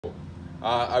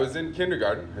I was in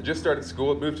kindergarten. I just started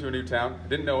school, moved to a new town. I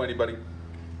didn't know anybody.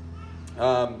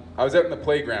 I was out in the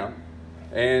playground,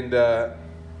 and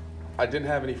I didn't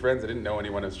have any friends. I didn't know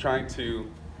anyone. I was trying to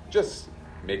just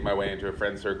make my way into a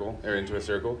friend circle, or into a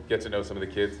circle, get to know some of the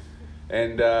kids.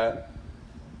 And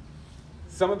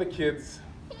some of the kids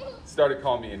started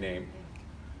calling me a name.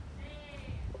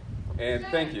 And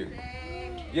thank you.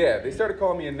 Yeah, they started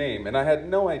calling me a name, and I had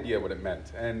no idea what it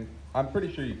meant. And I'm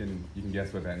pretty sure you can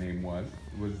guess what that name was.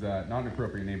 It was not an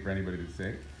appropriate name for anybody to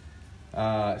say,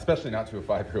 especially not to a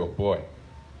 5-year-old boy.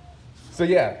 So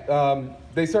yeah,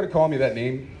 they started calling me that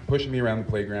name, pushing me around the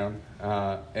playground,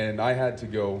 and I had to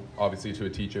go, obviously, to a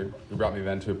teacher, who brought me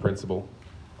then to a principal,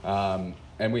 and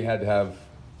we had to have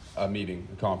a meeting,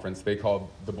 a conference. They called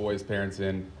the boys' parents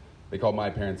in, they called my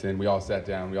parents in, we all sat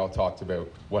down, we all talked about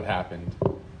what happened.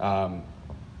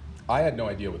 I had no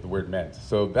idea what the word meant,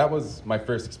 so that was my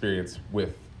first experience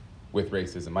with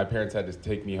racism. My parents had to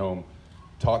take me home,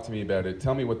 talk to me about it,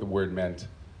 tell me what the word meant,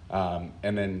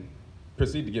 and then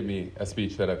proceed to give me a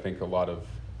speech that I think a lot of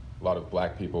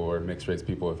black people or mixed race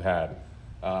people have had.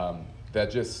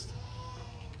 That just,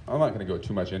 I'm not going to go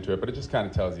too much into it, but it just kind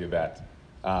of tells you that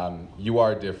you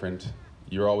are different.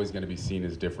 You're always going to be seen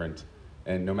as different,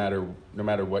 and no matter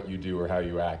what you do or how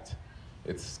you act,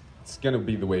 it's going to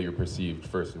be the way you're perceived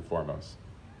first and foremost.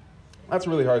 That's a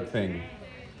really hard thing.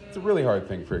 It's a really hard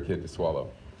thing for a kid to swallow.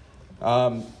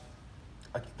 I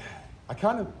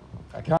kind of